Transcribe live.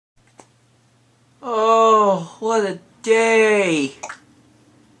What a day!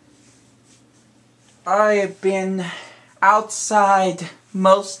 I have been outside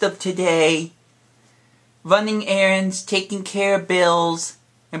most of today, running errands, taking care of bills,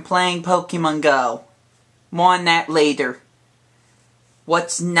 and playing Pokemon Go. More on that later.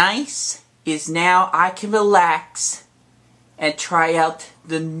 What's nice is now I can relax and try out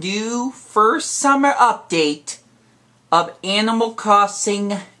the new first summer update of Animal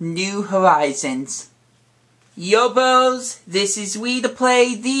Crossing New Horizons. Yobos, this is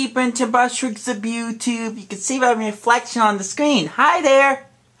Wii2PLAY, the Brenton Bushwicks of YouTube. You can see my reflection on the screen. Hi there!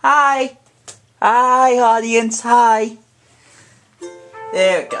 Hi! Hi, audience, hi!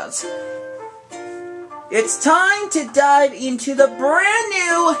 There it goes. It's time to dive into the brand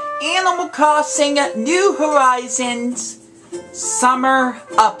new Animal Crossing New Horizons Summer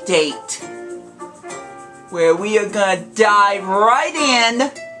Update, where we are gonna dive right in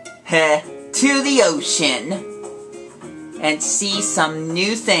to the ocean and see some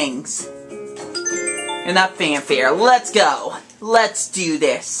new things. Enough fanfare, let's go. Let's do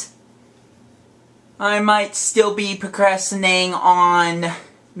this. I might still be procrastinating on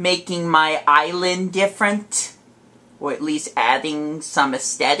making my island different, or at least adding some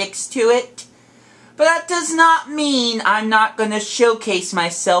aesthetics to it. But that does not mean I'm not going to showcase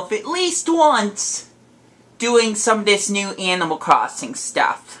myself at least once doing some of this new Animal Crossing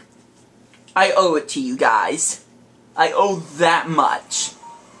stuff. I owe it to you guys. I owe that much.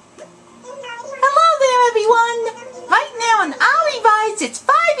 Hello there, everyone! Right now on our revise, it's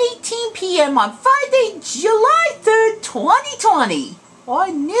 5:18 p.m. on Friday, July 3rd, 2020. Our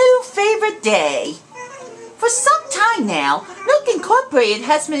new favorite day. For some time now, Nook Incorporated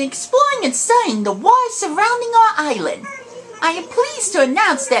has been exploring and studying the waters surrounding our island. I am pleased to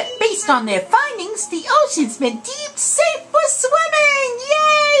announce that based on their findings, the ocean's been deemed safe for swimming!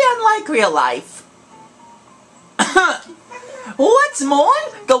 Yay! Unlike real life. What's more,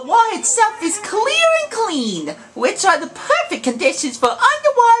 the water itself is clear and clean, which are the perfect conditions for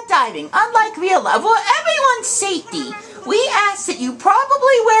underwater diving, unlike real life. For everyone's safety, we ask that you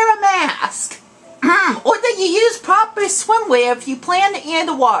probably wear a mask. Or that you use proper swimwear if you plan to enter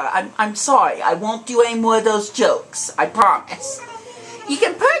the water. I'm sorry, I won't do any more of those jokes. I promise. You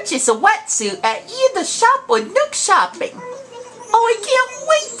can purchase a wetsuit at either shop or Nook Shopping. Oh, I can't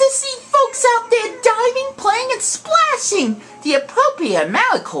wait to see folks out there diving, playing, and splashing. The appropriate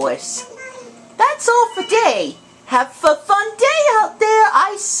amount, of course. That's all for today. Have a fun day out there.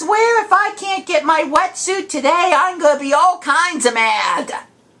 I swear if I can't get my wetsuit today, I'm gonna be all kinds of mad.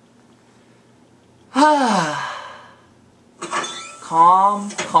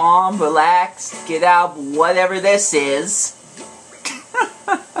 Calm, relax, get out whatever this is.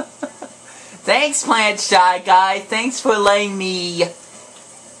 Thanks, Plant Shy Guy. Thanks for letting me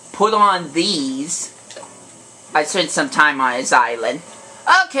put on these. I spent some time on his island.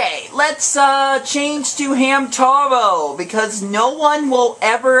 Okay, let's change to Hamtaro, because no one will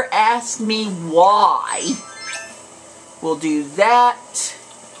ever ask me why. We'll do that.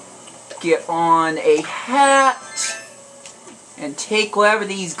 Get on a hat. And take whatever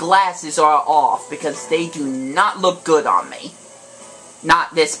these glasses are off, because they do not look good on me.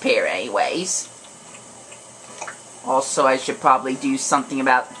 Not this pair, anyways. Also, I should probably do something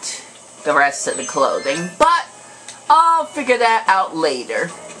about the rest of the clothing, but I'll figure that out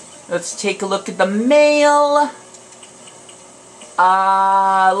later. Let's take a look at the mail.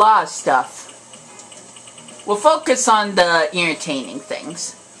 A lot of stuff. We'll focus on the entertaining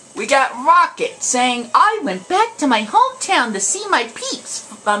things. We got Rocket saying, I went back to my hometown to see my peeps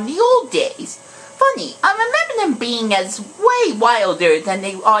from the old days. Funny, I remember them being as way wilder than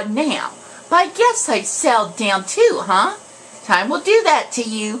they are now. But I guess I've settled down too, huh? Time will do that to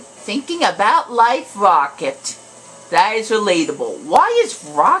you. Thinking about life, Rocket. That is relatable. Why is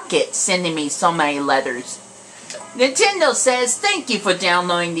Rocket sending me so many letters? Nintendo says, thank you for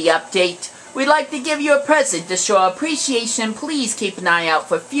downloading the update. We'd like to give you a present to show our appreciation. Please keep an eye out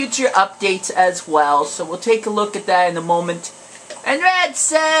for future updates as well. So we'll take a look at that in a moment. And Red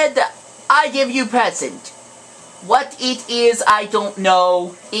said, I give you present. What it is, I don't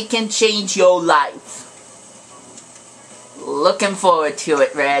know. It can change your life. Looking forward to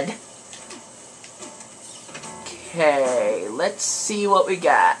it, Red. Okay, let's see what we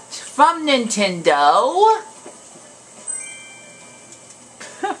got. From Nintendo.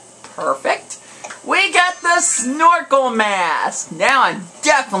 Perfect. We got the snorkel mask. Now I'm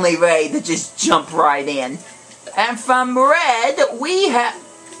definitely ready to just jump right in. And from Red, we have...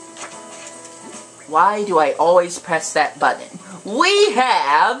 Why do I always press that button? We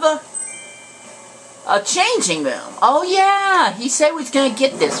have a changing room. Oh yeah, he said he was going to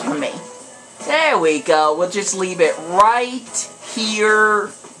get this for me. There we go. We'll just leave it right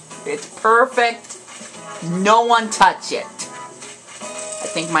here. It's perfect. No one touch it. I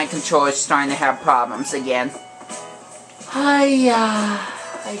think my controller's starting to have problems again.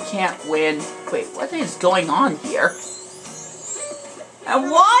 I can't win. Wait, what is going on here?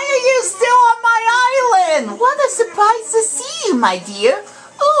 And why are you still on my island? What a surprise to see you, my dear.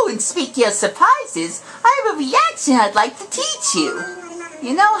 Oh, and speaking of surprises, I have a reaction I'd like to teach you.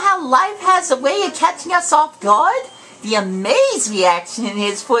 You know how life has a way of catching us off guard? The amaze reaction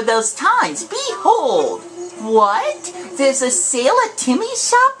is for those times. Behold! What? There's a sale at Timmy's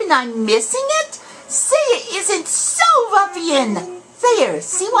shop and I'm missing it? Say it isn't so, ruffian! There,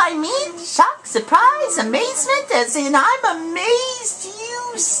 see what I mean? Shock, surprise, amazement, as in I'm amazed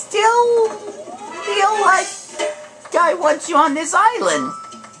you still feel like I want you on this island.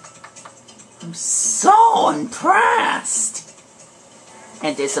 I'm so impressed.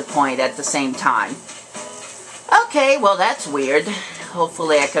 And disappointed at the same time. Okay, well that's weird.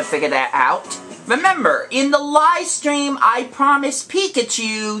 Hopefully I can figure that out. Remember, in the live stream I promised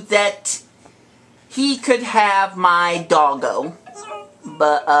Pikachu that he could have my doggo.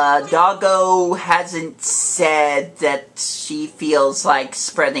 But Doggo hasn't said that she feels like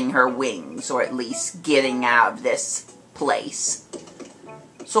spreading her wings, or at least getting out of this place.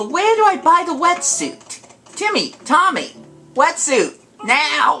 So where do I buy the wetsuit? Timmy, Tommy, wetsuit,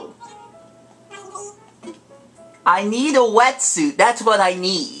 now! I need a wetsuit, that's what I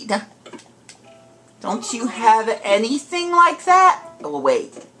need. Don't you have anything like that? Oh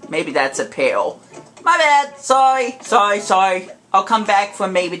wait, maybe that's a pail. My bad, sorry. I'll come back for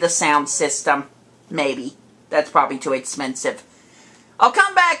maybe the sound system. Maybe. That's probably too expensive. I'll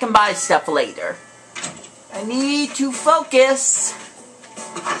come back and buy stuff later. I need to focus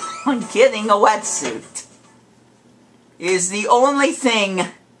on getting a wetsuit. It is the only thing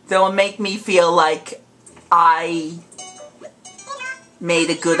that will make me feel like I made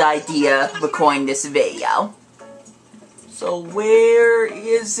a good idea recording this video. So where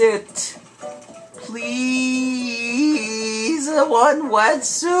is it? Please, one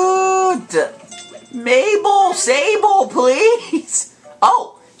wetsuit. Mabel, Sable, please.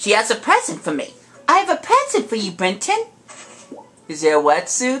 Oh, she has a present for me. I have a present for you, Brenton. Is there a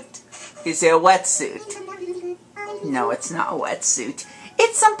wetsuit? Is there a wetsuit? No, it's not a wetsuit.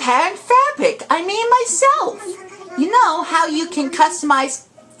 It's some patterned fabric I made myself. You know how you can customize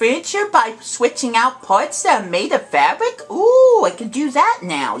furniture by switching out parts that are made of fabric? Ooh, I can do that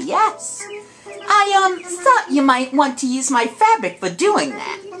now, yes. I thought you might want to use my fabric for doing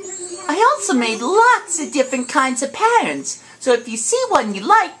that. I also made lots of different kinds of patterns, so if you see one you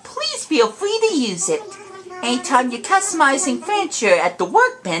like, please feel free to use it. Anytime you're customizing furniture at the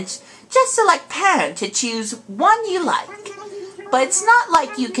workbench, just select pattern to choose one you like. But it's not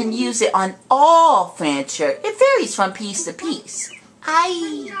like you can use it on all furniture. It varies from piece to piece.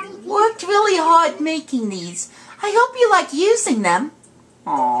 I worked really hard making these. I hope you like using them.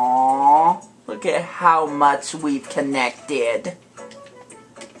 Aww, look at how much we've connected.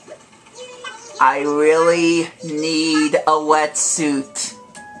 I really need a wetsuit.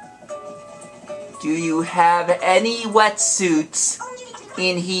 Do you have any wetsuits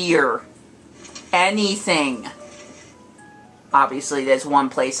in here? Anything? Obviously, there's one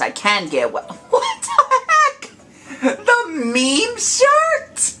place I can get What the heck? The meme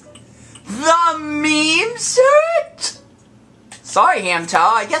shirt? The meme shirt? Sorry, Hamto,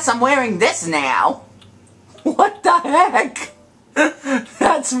 I guess I'm wearing this now. What the heck?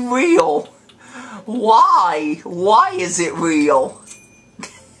 That's real. Why? Why is it real?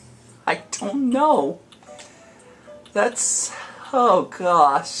 I don't know. That's... oh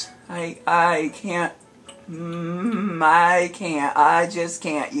gosh. I can't. I just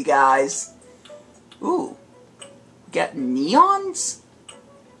can't, you guys. Ooh. Got neons?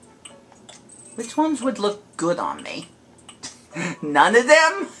 Which ones would look good on me? None of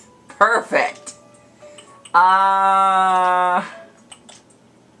them? Perfect.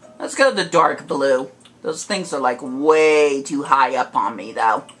 Let's go to the dark blue. Those things are like way too high up on me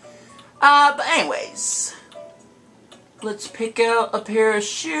though. But anyways. Let's pick out a pair of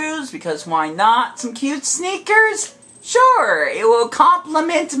shoes, because why not? Some cute sneakers? Sure, it will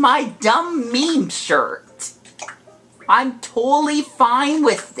complement my dumb meme shirt. I'm totally fine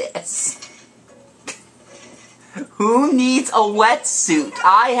with this. Who needs a wetsuit?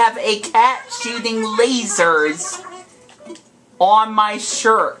 I have a cat shooting lasers on my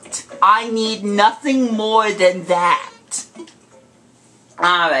shirt. I need nothing more than that.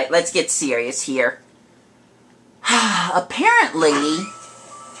 Alright, let's get serious here. Apparently,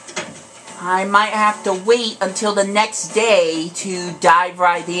 I might have to wait until the next day to dive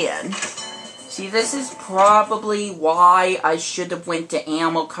right in. See, this is probably why I should have went to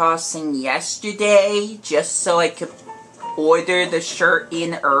Animal Crossing yesterday, just so I could order the shirt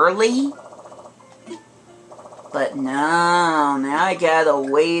in early. But no, now I gotta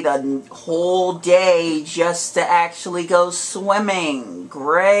wait a whole day just to actually go swimming.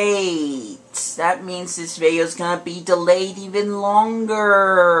 Great! That means this video's gonna be delayed even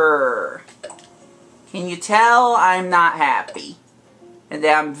longer. Can you tell I'm not happy? And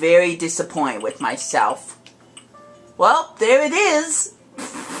that I'm very disappointed with myself. Well, there it is!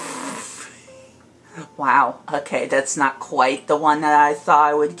 Wow, okay, that's not quite the one that I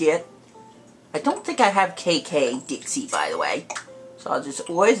thought I would get. I don't think I have KK Dixie, by the way. So I'll just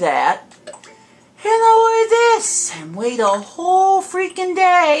order that. And I'll order this. And wait a whole freaking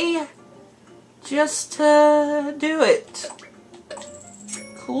day just to do it.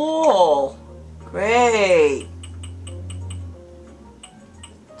 Cool. Great.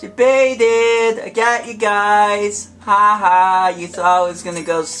 Debated. I got you guys. Haha, you thought I was gonna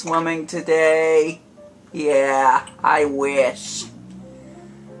go swimming today. Yeah, I wish.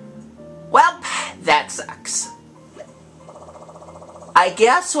 Well, that sucks. I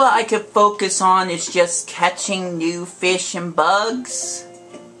guess what I could focus on is just catching new fish and bugs.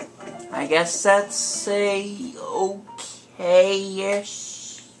 I guess that's a okay-ish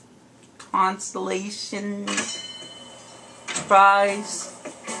constellation prize.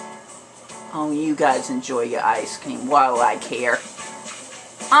 Oh, you guys enjoy your ice cream. Why do I care?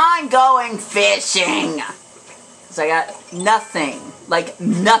 I'm going fishing! Because I got nothing, like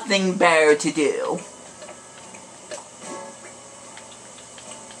nothing better to do.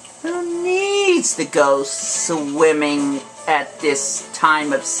 Who needs to go swimming at this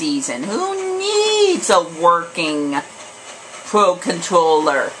time of season? Who needs a working Pro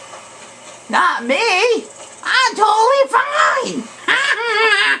Controller? Not me! I'm totally fine!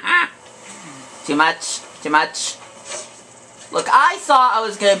 Too much, too much. Look, I thought I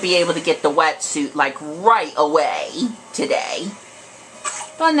was going to be able to get the wetsuit, like, right away today.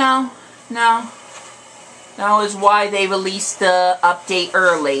 But no, no. That was why they released the update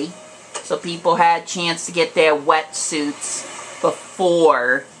early. So people had a chance to get their wetsuits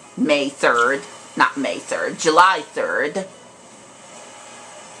before May 3rd. Not May 3rd, July 3rd.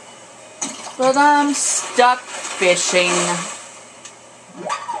 But I'm stuck fishing.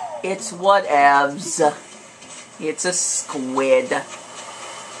 It's whatevs. It's a squid.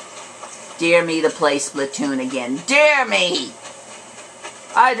 Dare me to play Splatoon again. Dare me!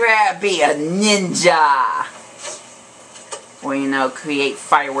 I'd rather be a ninja. Or, you know, create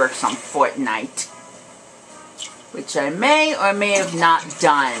fireworks on Fortnite. Which I may or may have not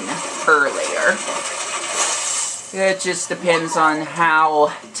done earlier. It just depends on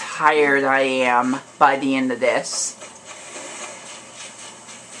how tired I am by the end of this.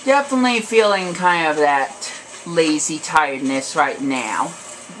 Definitely feeling kind of that lazy tiredness right now.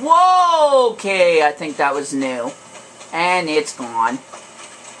 Whoa! Okay, I think that was new. And it's gone.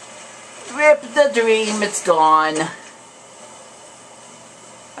 Rip the dream, it's gone.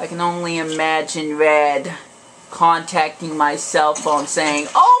 I can only imagine Red contacting my cell phone saying,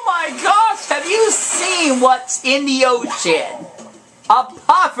 "Oh my gosh, have you seen what's in the ocean? A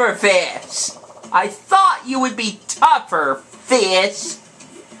pufferfish! I thought you would be tougher, fish."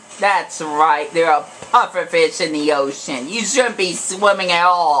 That's right, there are pufferfish in the ocean. You shouldn't be swimming at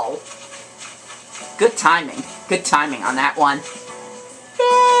all. Good timing. Good timing on that one. Yay,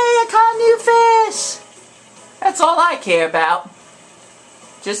 I caught a new fish! That's all I care about.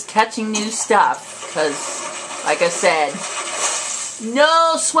 Just catching new stuff. Because, like I said,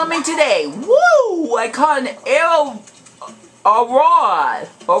 no swimming today. Woo! I caught an arrow. A rod.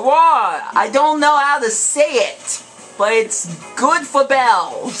 I don't know how to say it. But it's good for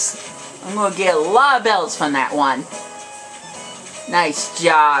bells. I'm going to get a lot of bells from that one. Nice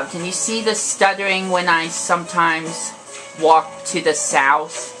job. Can you see the stuttering when I sometimes walk to the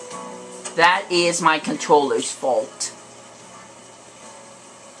south? That is my controller's fault.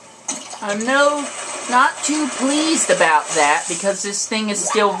 I'm not too pleased about that because this thing is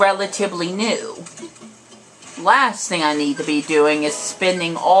still relatively new. Last thing I need to be doing is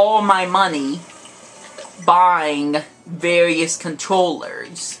spending all my money buying various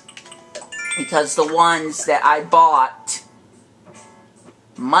controllers. Because the ones that I bought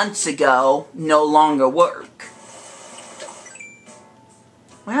months ago no longer work.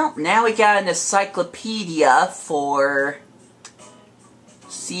 Well, now we got an encyclopedia for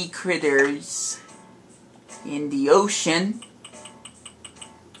sea critters in the ocean.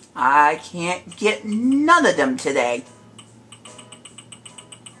 I can't get none of them today.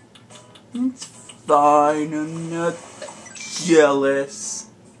 It's fine, I'm not jealous.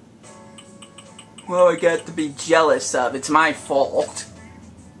 Well, I got to be jealous of. It's my fault.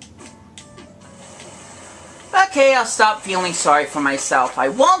 Okay, I'll stop feeling sorry for myself. I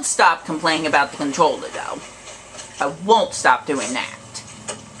won't stop complaining about the controller, though. I won't stop doing that.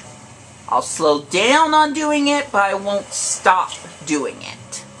 I'll slow down on doing it, but I won't stop doing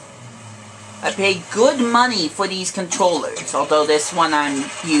it. I paid good money for these controllers, although this one I'm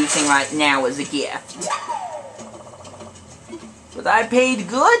using right now is a gift. But I paid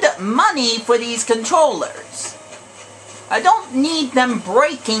good money for these controllers. I don't need them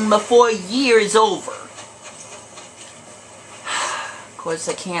breaking before a year is over. Of course,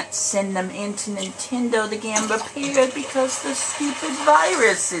 I can't send them into Nintendo to get them repaired because the stupid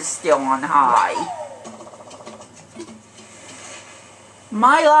virus is still on high.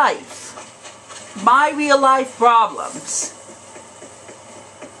 My life. My real life problems.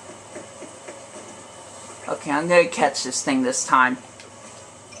 Okay, I'm gonna catch this thing this time.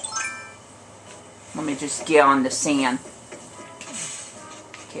 Let me just get on the sand.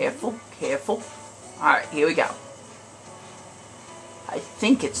 Careful, careful. Alright, here we go. I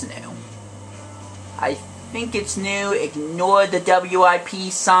think it's new. I think it's new. Ignore the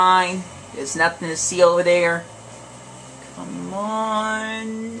WIP sign. There's nothing to see over there. Come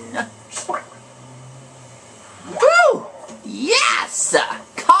on. Woo! Yes!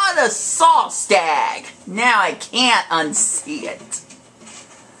 Caught a saw stag. Now I can't unsee it.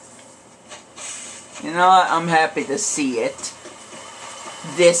 You know what? I'm happy to see it.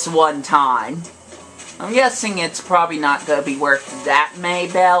 This one time. I'm guessing it's probably not going to be worth that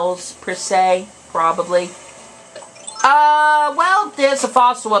many bells, per se. Probably. Well, there's a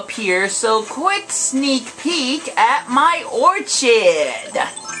fossil up here, so quick sneak peek at my orchard.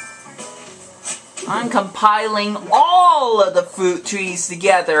 I'm compiling all of the fruit trees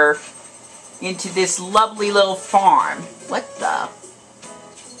together into this lovely little farm. What the?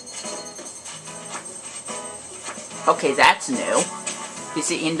 Okay, that's new. Is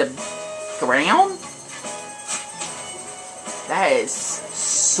it in the ground? That is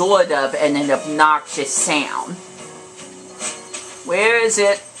sort of an obnoxious sound. Where is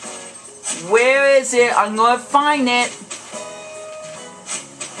it? Where is it? I'm gonna find it.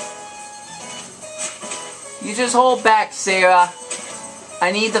 You just hold back, Sarah.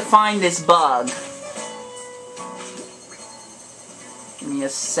 I need to find this bug. Give me a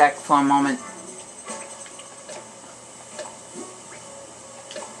sec for a moment.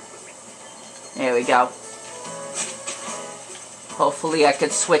 There we go. Hopefully I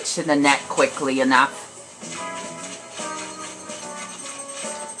could switch to the net quickly enough.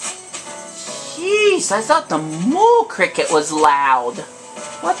 Jeez, I thought the moo cricket was loud.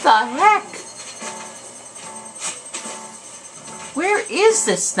 What the heck? Where is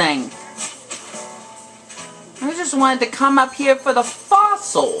this thing? I just wanted to come up here for the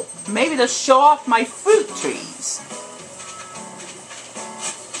fossil. Maybe to show off my fruit trees.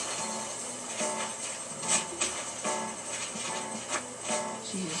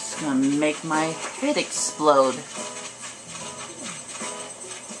 Jeez, it's gonna make my head explode.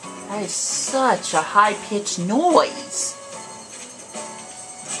 That is such a high-pitched noise.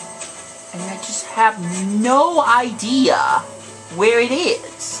 And I just have no idea where it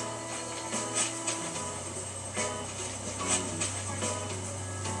is.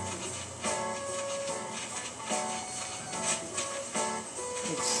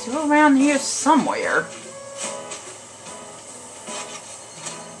 It's still around here somewhere.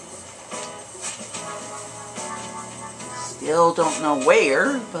 Still don't know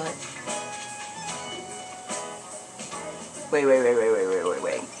where, but... Wait.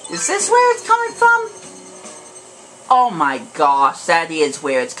 Is this where it's coming from? Oh my gosh, that is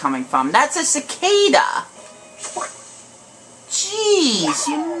where it's coming from. That's a cicada! Jeez,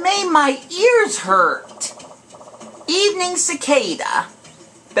 you made my ears hurt. Evening cicada.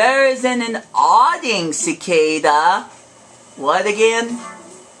 Better than an odding cicada. What again?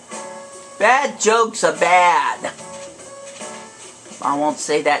 Bad jokes are bad. I won't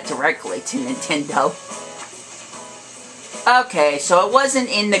say that directly to Nintendo. Okay, so it wasn't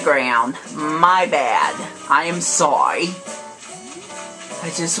in the ground. My bad. I am sorry.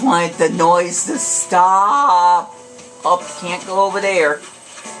 I just wanted the noise to stop. Oh, can't go over there.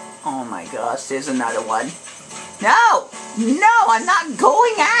 Oh my gosh, there's another one. No! No, I'm not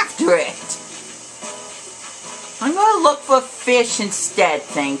going after it! I'm gonna look for fish instead,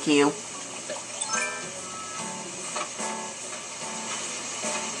 thank you.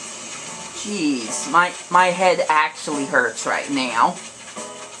 Jeez, my head actually hurts right now.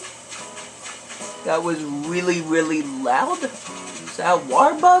 That was really, really loud. Is that a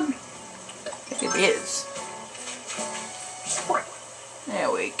water bug? I think it is.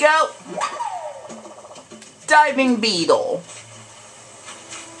 There we go. diving beetle.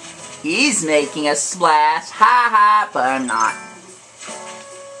 He's making a splash. Ha ha, but I'm not.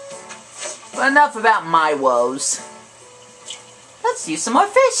 But enough about my woes. Let's do some more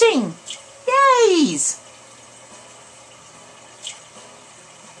fishing. Yays!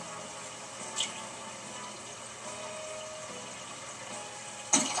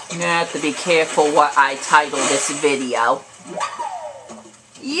 I'm gonna have to be careful what I title this video.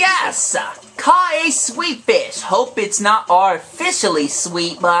 Yes! Caught a sweet fish. Hope it's not artificially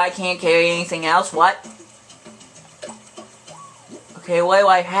sweet, but I can't carry anything else. What? Okay, what do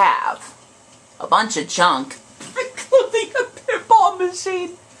I have? A bunch of junk. Including a pinball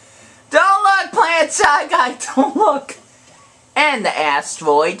machine. Don't look, Plant Shy Guy, don't look. And the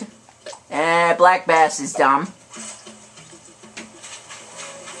asteroid. Black Bass is dumb.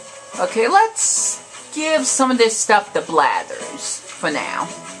 Okay, let's give some of this stuff to Blathers for now.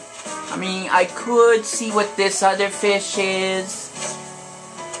 I mean, I could see what this other fish is.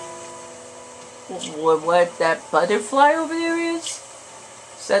 What that butterfly over there is?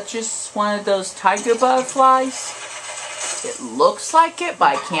 Is that just one of those tiger butterflies? It looks like it,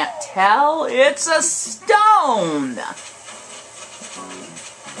 but I can't tell. It's a stone!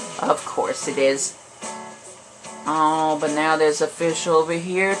 Of course it is. Oh, but now there's a fish over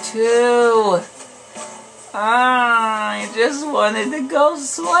here too. I just wanted to go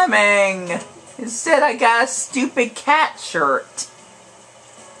swimming. Instead I got a stupid cat shirt.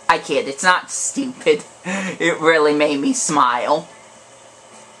 I kid, it's not stupid. It really made me smile.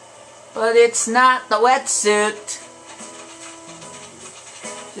 But it's not the wetsuit.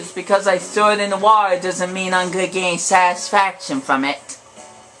 Just because I threw it in the water doesn't mean I'm gonna gain satisfaction from it.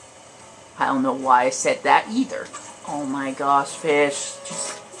 I don't know why I said that either. Oh my gosh, fish.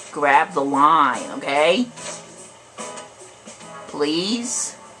 Just grab the line, okay?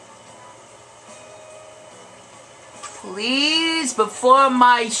 Please? Please, before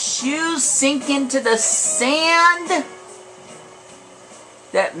my shoes sink into the sand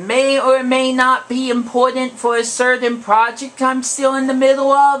that may or may not be important for a certain project I'm still in the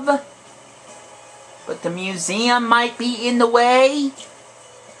middle of. But the museum might be in the way.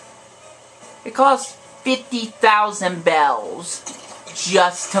 It costs 50,000 bells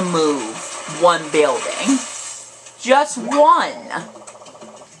just to move one building. Just one.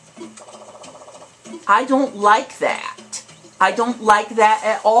 I don't like that. I don't like that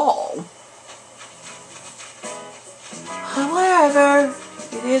at all. However,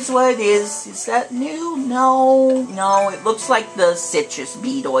 it is what it is. Is that new? No. No, it looks like the citrus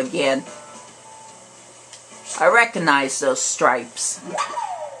beetle again. I recognize those stripes.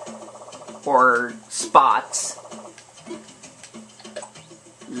 Or spots.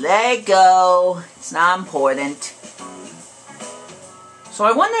 Let it go. It's not important. So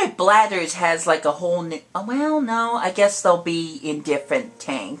I wonder if Blathers has like a whole new... Oh, well, no. I guess they'll be in different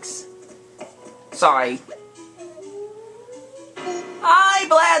tanks. Sorry. Hi,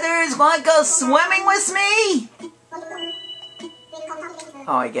 Blathers! Wanna go swimming with me?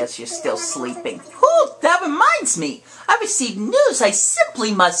 Oh, I guess you're still sleeping. Whew, that reminds me. I received news I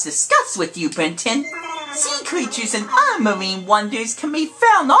simply must discuss with you, Brenton. Sea creatures and other marine wonders can be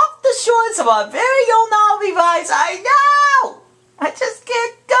found off the shores of our very own Olivise. I know! I just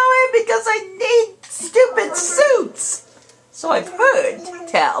can't go in because I need stupid suits. So I've heard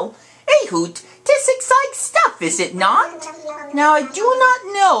tell. Hey, Hoot, 'tis exciting stuff, is it not? Now, I do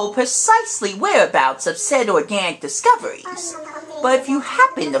not know precisely whereabouts of said organic discoveries, but if you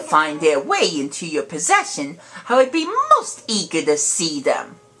happen to find their way into your possession, I would be most eager to see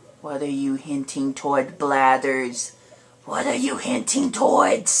them. What are you hinting toward, Blathers? What are you hinting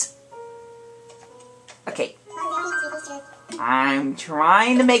towards? Okay. I'm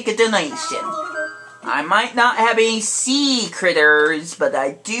trying to make a donation. I might not have any sea critters, but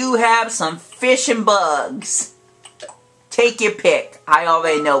I do have some fish and bugs. Take your pick. I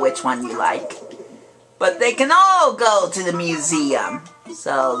already know which one you like. But they can all go to the museum.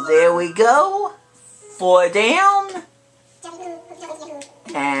 So there we go. 4 down.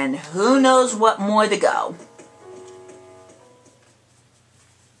 And who knows what more to go.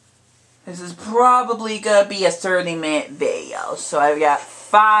 This is probably going to be a 30-minute video. So I've got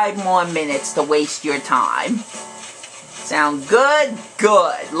 5 more minutes to waste your time. Sound good?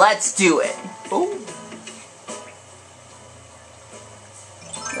 Good. Let's do it. Ooh.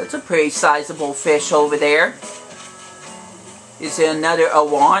 That's a pretty sizable fish over there. Is there another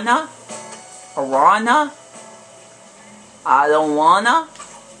awana? Arana? I don't wanna?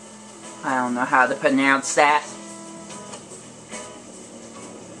 I don't know how to pronounce that.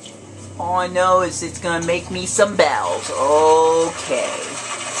 All I know is it's gonna make me some bells. Okay.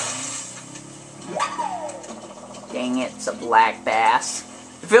 It's a black bass.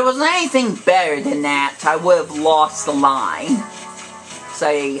 If it was anything better than that, I would have lost the line. So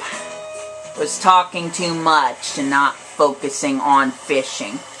I was talking too much and not focusing on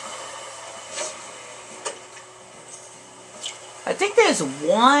fishing. I think there's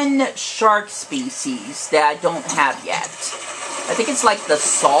one shark species that I don't have yet. I think it's like the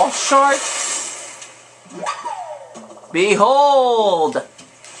saw shark. Behold!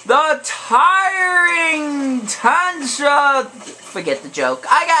 The tiring tundra... Forget the joke.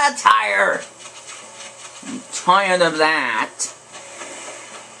 I got a tire! I'm tired of that.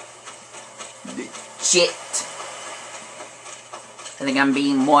 Shit. I think I'm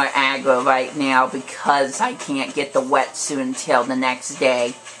being more aggro right now because I can't get the wetsuit until the next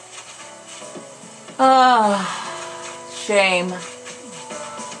day. Shame.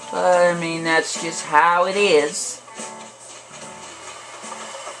 But, I mean, that's just how it is.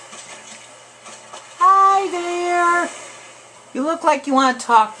 Hi there! You look like you want to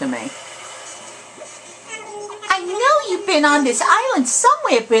talk to me. I know you've been on this island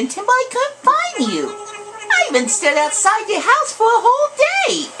somewhere, Benton, but I couldn't find you. I even stood outside your house for a whole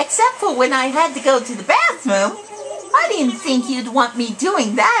day, except for when I had to go to the bathroom. I didn't think you'd want me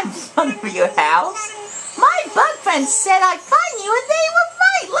doing that in front of your house. My bug friends said I'd find you and they were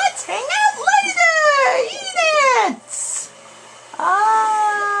right. Let's hang out later! Eat it!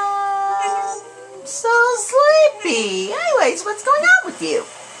 I'm so sleepy. Anyways, what's going on with you?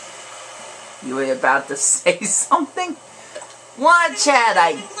 You were about to say something? Want to chat,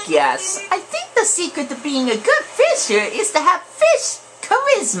 I guess. I think the secret to being a good fisher is to have fish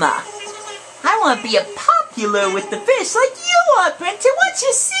charisma. I want to be popular with the fish like you are, Brenton. What's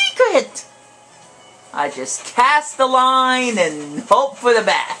your secret? I just cast the line and hope for the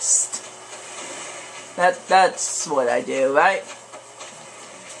best. That's what I do, right?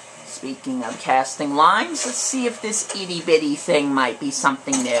 Speaking of casting lines, let's see if this itty-bitty thing might be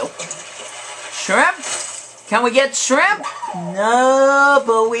something new. Shrimp? Can we get shrimp? No,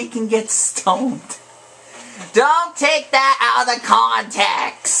 but we can get stoned. Don't take that out of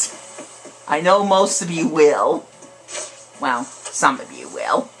context. I know most of you will. Well, some of you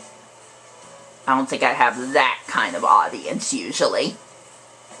will. I don't think I have that kind of audience usually.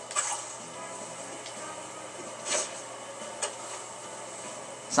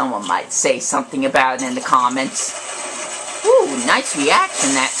 Someone might say something about it in the comments. Ooh, nice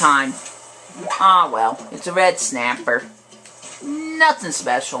reaction that time. Ah, well, it's a red snapper. Nothing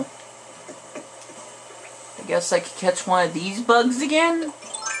special. I guess I could catch one of these bugs again.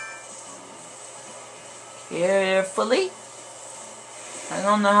 Carefully. I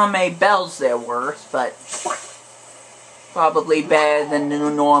don't know how many bells there were, but probably better than the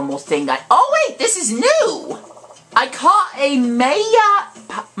normal thing. Oh wait, this is new! I caught a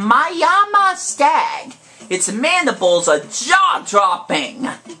Mayama stag. Its mandibles are jaw-dropping.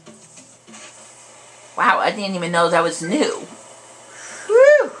 Wow, I didn't even know that was new.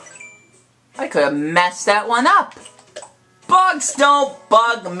 Whew. I could have messed that one up. Bugs don't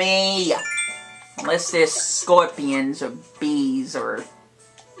bug me. Unless they're scorpions or bees or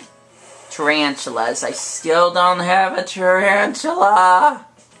tarantulas. I still don't have a tarantula.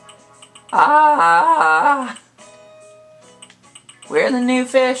 Ah. Where are the new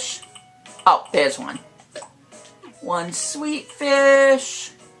fish? Oh, there's one. One sweet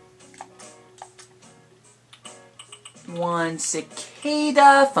fish. One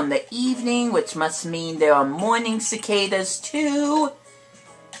cicada from the evening, which must mean there are morning cicadas too.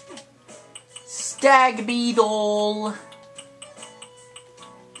 Stag beetle.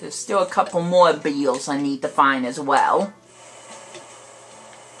 There's still a couple more beetles I need to find as well.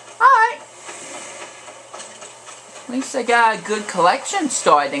 Alright. At least I got a good collection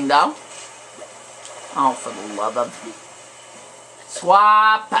starting though. Oh, for the love of...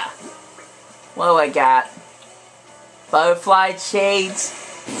 Swap! What do I got? Butterfly shades?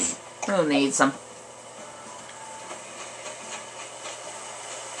 Who needs them?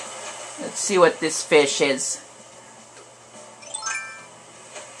 Let's see what this fish is.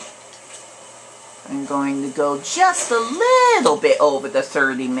 I'm going to go just a little bit over the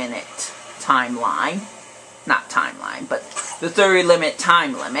 30-minute timeline. Not timeline, but the 30-minute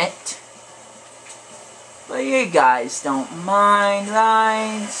time limit. But you guys don't mind,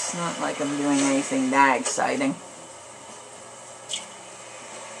 right? It's not like I'm doing anything that exciting.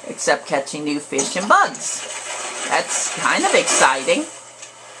 Except catching new fish and bugs. That's kind of exciting.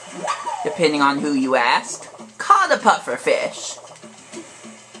 Depending on who you ask. Caught a pufferfish.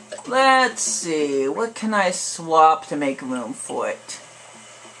 Let's see. What can I swap to make room for it?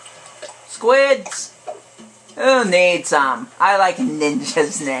 Squids. Who needs them? I like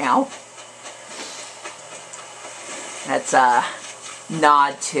ninjas now. That's a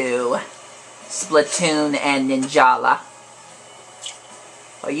nod to Splatoon and Ninjala.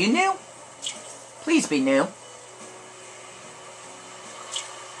 Are you new? Please be new.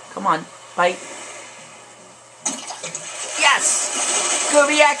 Come on, bite. Yes! Good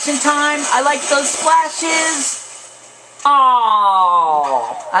reaction time. I like those splashes.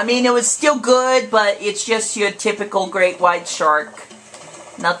 Oh, I mean, it was still good, but it's just your typical great white shark.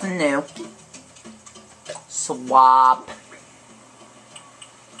 Nothing new. Swap.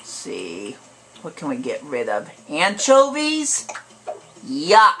 Let's see. What can we get rid of? Anchovies?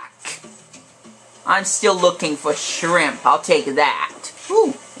 Yuck. I'm still looking for shrimp. I'll take that.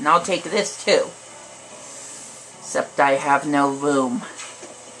 Ooh, and I'll take this too. Except I have no room.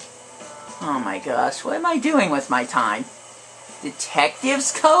 Oh my gosh, what am I doing with my time?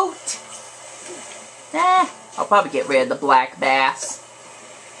 Detective's coat? I'll probably get rid of the black bass.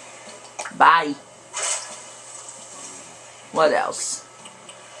 Bye. What else?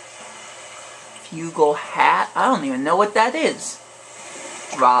 Fugal hat? I don't even know what that is.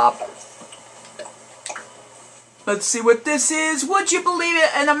 Drop. Let's see what this is. Would you believe it?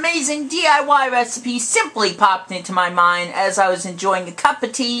 An amazing DIY recipe simply popped into my mind as I was enjoying a cup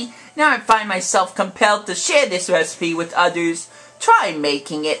of tea. Now I find myself compelled to share this recipe with others. Try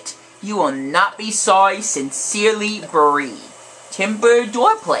making it. You will not be sorry. Sincerely, Brie. Timber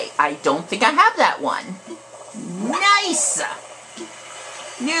door plate. I don't think I have that one. Nice!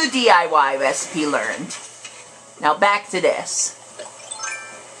 New DIY recipe learned. Now back to this.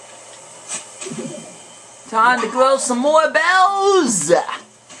 Time to grow some more bells!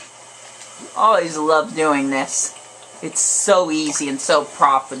 Always love doing this. It's so easy and so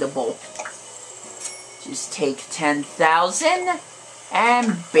profitable. Just take 10,000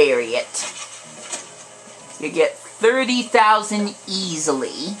 and bury it. You get 30,000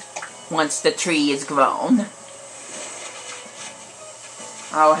 easily once the tree is grown.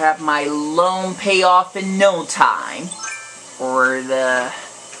 I'll have my loan pay off in no time. Or the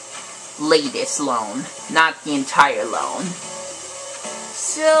latest loan, not the entire loan.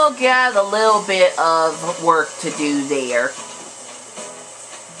 Still got a little bit of work to do there.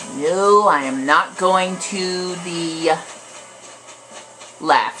 No, I am not going to the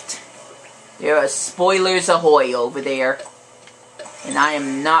left. There are spoilers ahoy over there. And I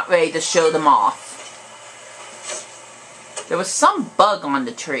am not ready to show them off. There was some bug on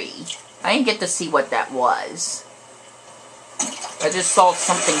the tree. I didn't get to see what that was. I just saw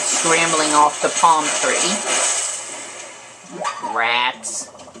something scrambling off the palm tree. Rats.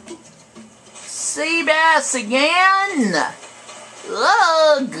 Sea bass again!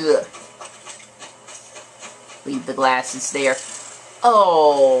 Ugh! Leave the glasses there.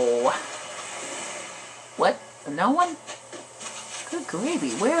 Oh. What? No one? Good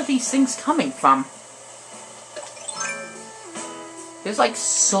gravy, where are these things coming from? There's like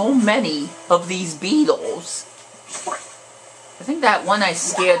so many of these beetles. I think that one I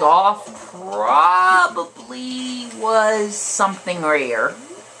scared off probably was something rare.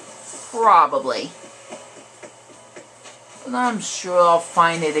 Probably. But I'm sure I'll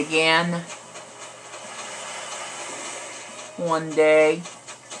find it again. One day.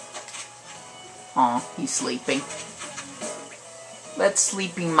 Aw, he's sleeping. Let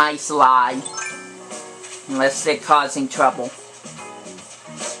sleeping mice lie. Unless they're causing trouble.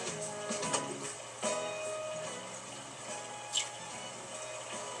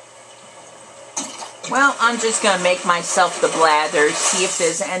 Well, I'm just going to make myself the bladder, see if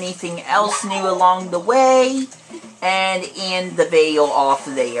there's anything else new along the way, and end the video off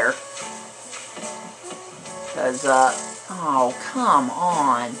there. Because, oh, come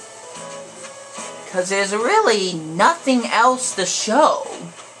on. Because there's really nothing else to show.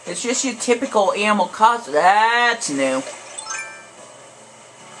 It's just your typical animal costume. That's new.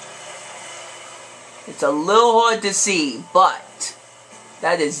 It's a little hard to see, but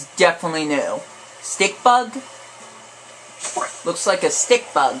that is definitely new. Stick bug? Looks like a stick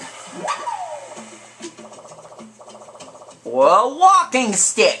bug. Or a walking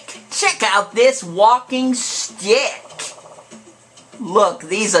stick. Check out this walking stick. Look,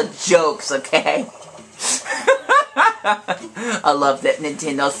 these are jokes, okay? I love that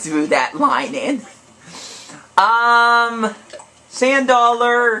Nintendo threw that line in. Sand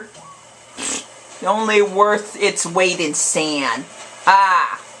dollar. Only worth its weight in sand.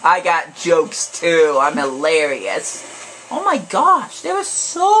 Ah. I got jokes too. I'm hilarious. Oh my gosh, there are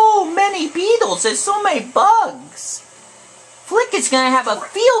so many beetles. There's so many bugs. Flick is gonna have a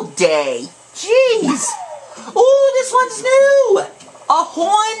field day. Jeez. Ooh, this one's new. A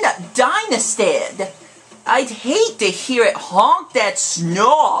horned dynastid. I'd hate to hear it honk that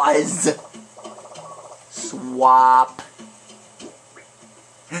snores. Swap.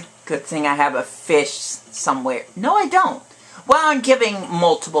 Good thing I have a fish somewhere. No, I don't. Well, I'm giving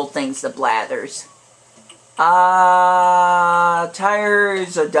multiple things to Blathers. Tires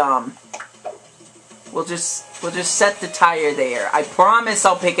are dumb. We'll just set the tire there. I promise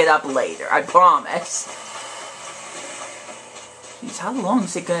I'll pick it up later. I promise. Jeez, how long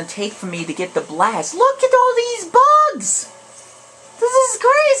is it gonna take for me to get the blast? Look at all these bugs! This is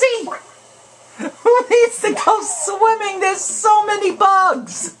crazy! Who needs to go swimming? There's so many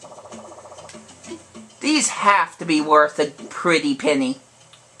bugs! These have to be worth a pretty penny.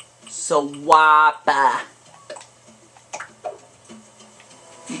 Swap.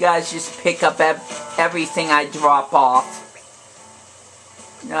 You guys just pick up everything I drop off.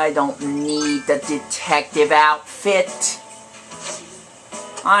 I don't need the detective outfit.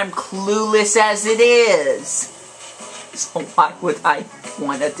 I'm clueless as it is. So why would I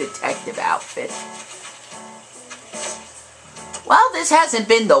want a detective outfit? Well, this hasn't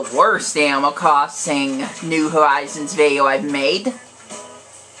been the worst Animal Crossing New Horizons video I've made.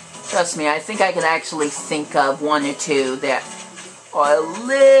 Trust me, I think I can actually think of one or two that are a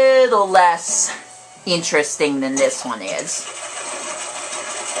little less interesting than this one is.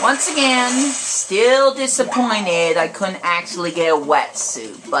 Once again, still disappointed I couldn't actually get a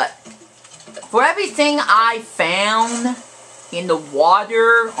wetsuit, but for everything I found in the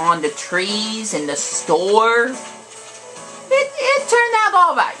water, on the trees, in the store, it turned out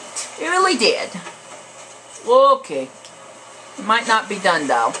alright. It really did. Okay. It might not be done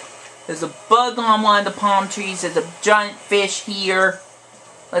though. There's a bug on one of the palm trees. There's a giant fish here.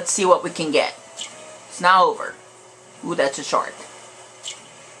 Let's see what we can get. It's not over. Ooh, that's a shark.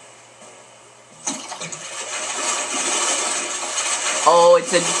 Oh,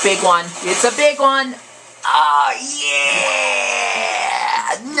 it's a big one. It's a big one. Oh,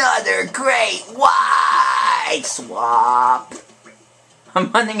 yeah! Another great white swap.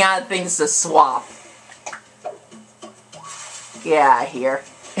 I'm running out of things to swap. Get out of here.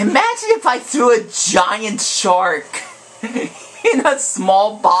 Imagine if I threw a giant shark in a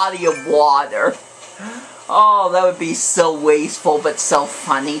small body of water. Oh, that would be so wasteful, but so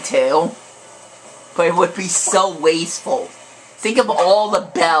funny too. But it would be so wasteful. Think of all the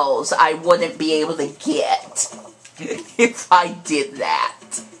bells I wouldn't be able to get if I did that.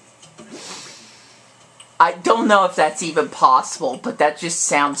 I don't know if that's even possible, but that just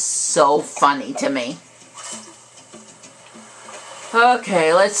sounds so funny to me.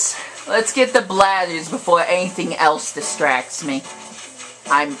 Okay, let's get the bladders before anything else distracts me.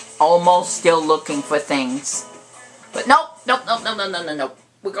 I'm almost still looking for things. But nope.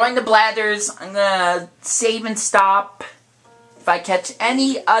 We're going to bladders. I'm gonna save and stop. If I catch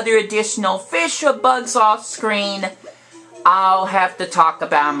any other additional fish or bugs off screen, I'll have to talk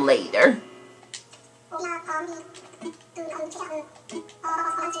about them later.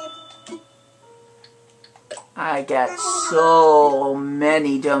 I got so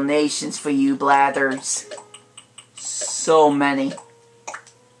many donations for you, Blathers. So many.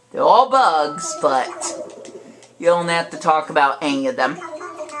 They're all bugs, but you don't have to talk about any of them.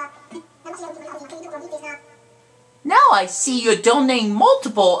 Now I see you're donating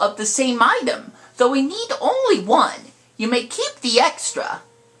multiple of the same item, though we need only one. You may keep the extra.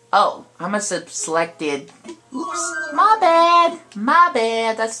 Oh, I must have selected... Oops, my bad. My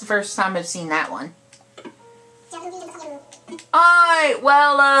bad. That's the first time I've seen that one. Alright,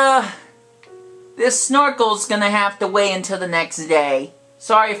 well, this snorkel's gonna have to wait until the next day.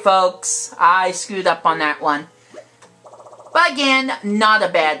 Sorry, folks. I screwed up on that one. But again, not a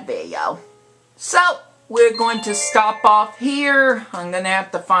bad video. So, we're going to stop off here. I'm gonna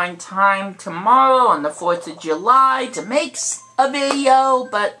have to find time tomorrow on the 4th of July to make a video,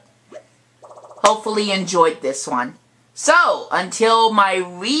 but hopefully you enjoyed this one. So, until my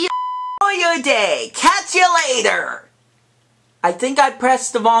real day, catch you later! I think I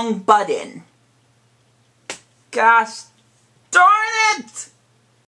pressed the wrong button. Gosh darn it!